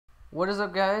What is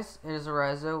up, guys? It is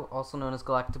Arizo, also known as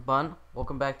Galactic Bun.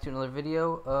 Welcome back to another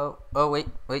video. Wait,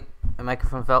 my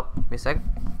microphone fell. Give me a second.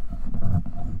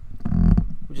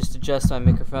 Just adjust my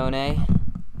microphone, There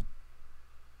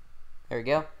we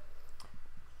go.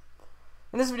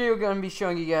 In this video, we're going to be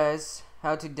showing you guys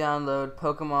how to download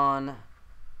Pokemon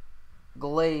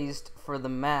Glazed for the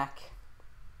Mac.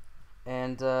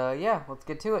 And yeah, let's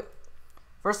get to it.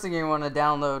 First thing you want to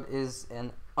download is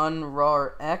an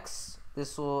UnrarX.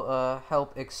 This will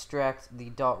help extract the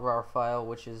 .rar file,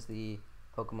 which is the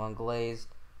Pokemon Glazed.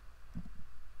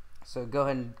 So go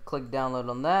ahead and click download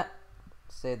on that,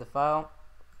 save the file,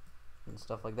 and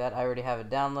stuff like that. I already have it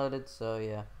downloaded, so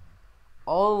yeah.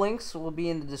 All links will be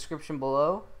in the description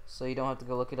below, so you don't have to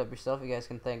go look it up yourself. You guys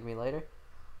can thank me later.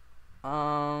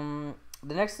 The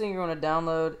next thing you're going to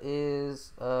download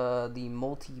is the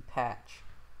MultiPatch.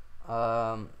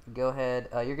 Go ahead.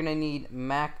 You're gonna need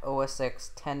Mac OS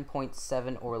X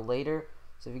 10.7 or later.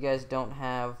 So if you guys don't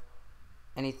have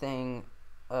anything,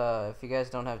 if you guys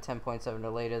don't have 10.7 or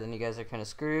later, then you guys are kind of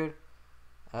screwed.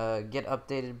 Get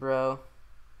updated, bro.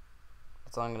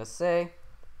 That's all I'm gonna say.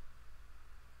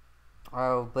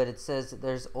 Oh, but it says that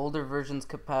there's older versions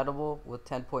compatible with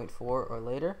 10.4 or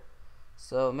later.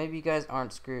 So maybe you guys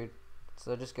aren't screwed.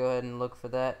 So just go ahead and look for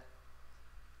that.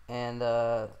 And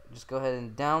just go ahead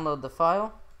and download the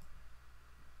file.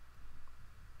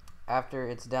 After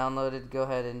it's downloaded, go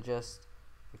ahead and just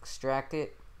extract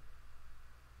it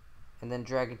and then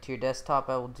drag it to your desktop.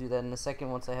 I will do that in a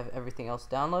second once I have everything else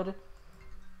downloaded.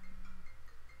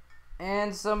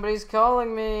 And somebody's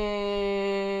calling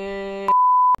me.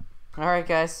 Alright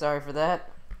guys, sorry for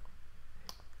that.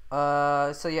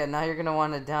 So yeah, now you're gonna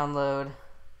want to download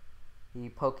the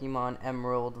Pokemon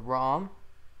Emerald Rom.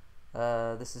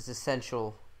 This is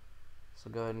essential, so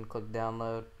go ahead and click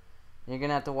download. And you're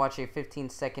gonna have to watch a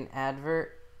 15-second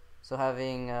advert. So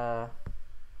having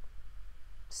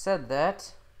said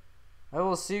that, I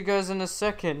will see you guys in a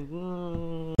second.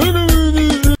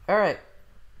 Alright,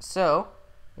 so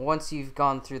once you've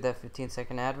gone through that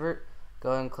 15-second advert,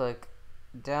 go ahead and click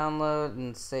download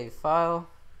and save file,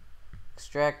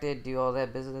 extract it, do all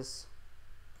that business,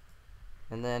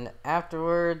 and then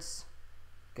afterwards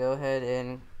go ahead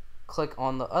and click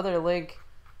on the other link,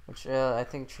 which I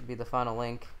think should be the final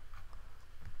link,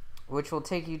 which will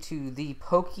take you to the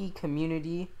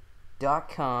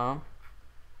pokecommunity.com,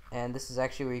 and this is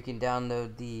actually where you can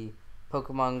download the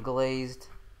Pokemon Glazed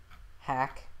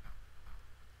hack.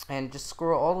 And just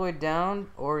scroll all the way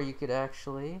down, or you can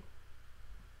actually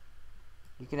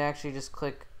just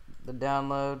click the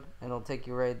download and it'll take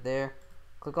you right there.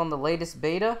 Click on the latest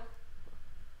beta,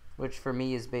 which for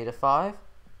me is beta 5.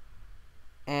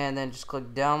 And then just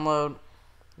click download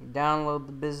the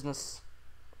business,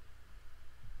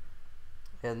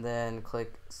 and then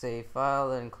click save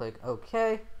file, and click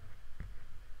OK.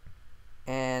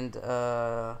 And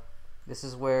this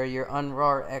is where your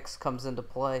UnrarX comes into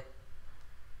play.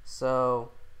 So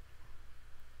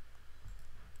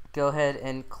go ahead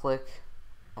and click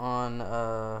on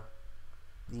the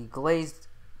glazed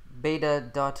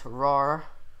beta.rar.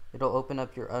 It'll open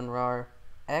up your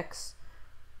UnrarX.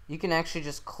 You can actually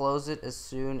just close it as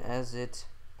soon as it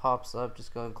pops up.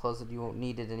 Just go and close it. You won't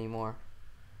need it anymore.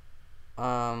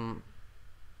 Now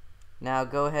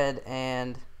go ahead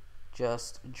and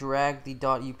just drag the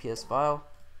 .ups file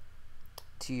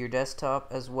to your desktop,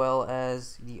 as well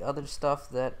as the other stuff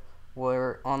that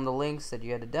were on the links that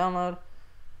you had to download.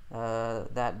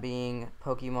 That being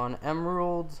Pokemon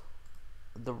Emerald,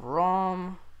 the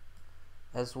ROM,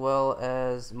 as well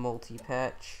as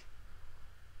MultiPatch.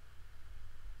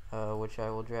 Which I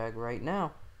will drag right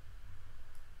now.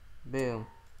 Boom.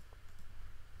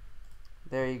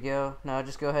 There you go. Now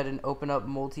just go ahead and open up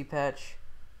MultiPatch.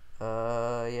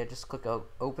 Yeah, just click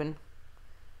open,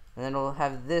 and then it'll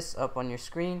have this up on your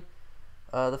screen.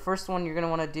 The first one you're gonna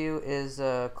want to do is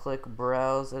click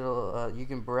browse. It'll you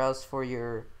can browse for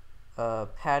your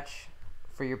patched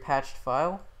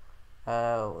file.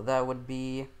 That would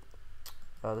be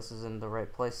this is in the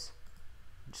right place.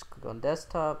 Just click on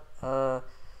desktop.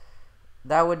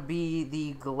 That would be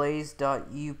the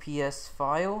glazed.ups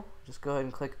file. Just go ahead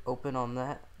and click open on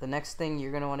that. The next thing you're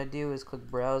going to want to do is click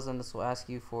browse, and this will ask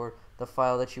you for the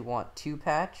file that you want to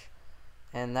patch,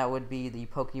 and that would be the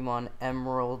Pokemon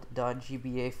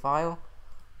Emerald.gba file.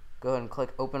 Go ahead and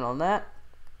click open on that.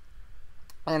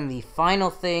 And the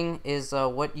final thing is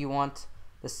what you want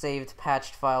the saved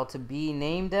patched file to be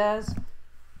named as.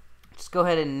 Just go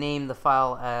ahead and name the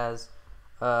file as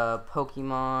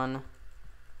Pokemon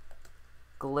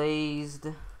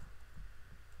Glazed.gba.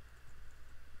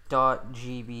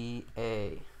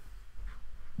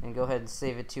 and go ahead and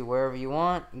save it to wherever you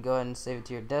want. And go ahead and save it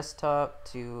to your desktop,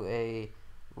 to a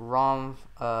ROM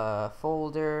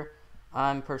folder.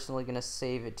 I'm personally going to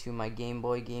save it to my Game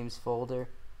Boy games folder.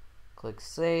 Click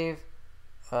save,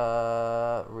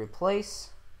 replace,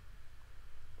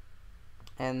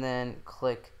 and then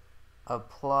click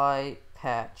apply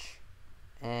patch,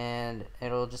 and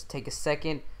it'll just take a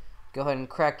second. Go ahead and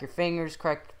crack your fingers,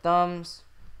 crack your thumbs.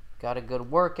 Got a good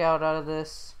workout out of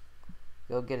this.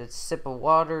 Go get a sip of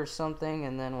water or something,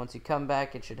 and then once you come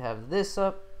back, it should have this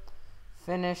up.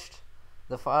 Finished.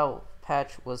 The file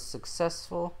patch was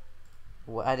successful.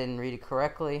 Well, I didn't read it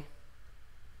correctly.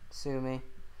 Sue me.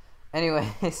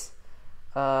 Anyways,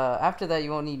 after that,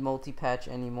 you won't need MultiPatch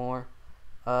anymore.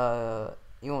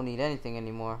 You won't need anything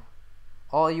anymore.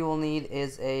 All you will need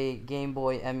is a Game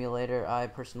Boy emulator. I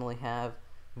personally have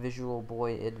Visual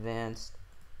Boy Advanced.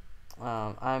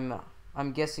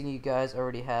 I'm guessing you guys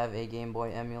already have a Game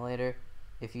Boy emulator.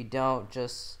 If you don't,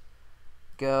 just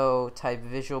go type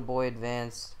Visual Boy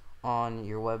Advanced on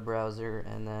your web browser,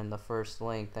 and then the first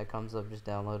link that comes up, just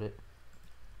download it.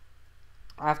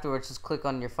 Afterwards, just click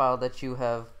on your file that you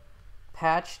have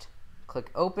patched,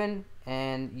 click open,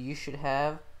 and you should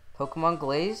have Pokemon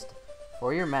Glazed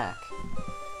for your Mac.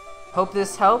 Hope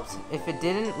this helped. If it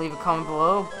didn't, leave a comment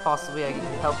below. Possibly I can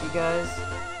help you guys.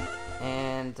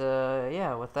 And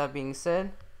yeah, with that being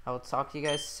said, I will talk to you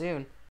guys soon.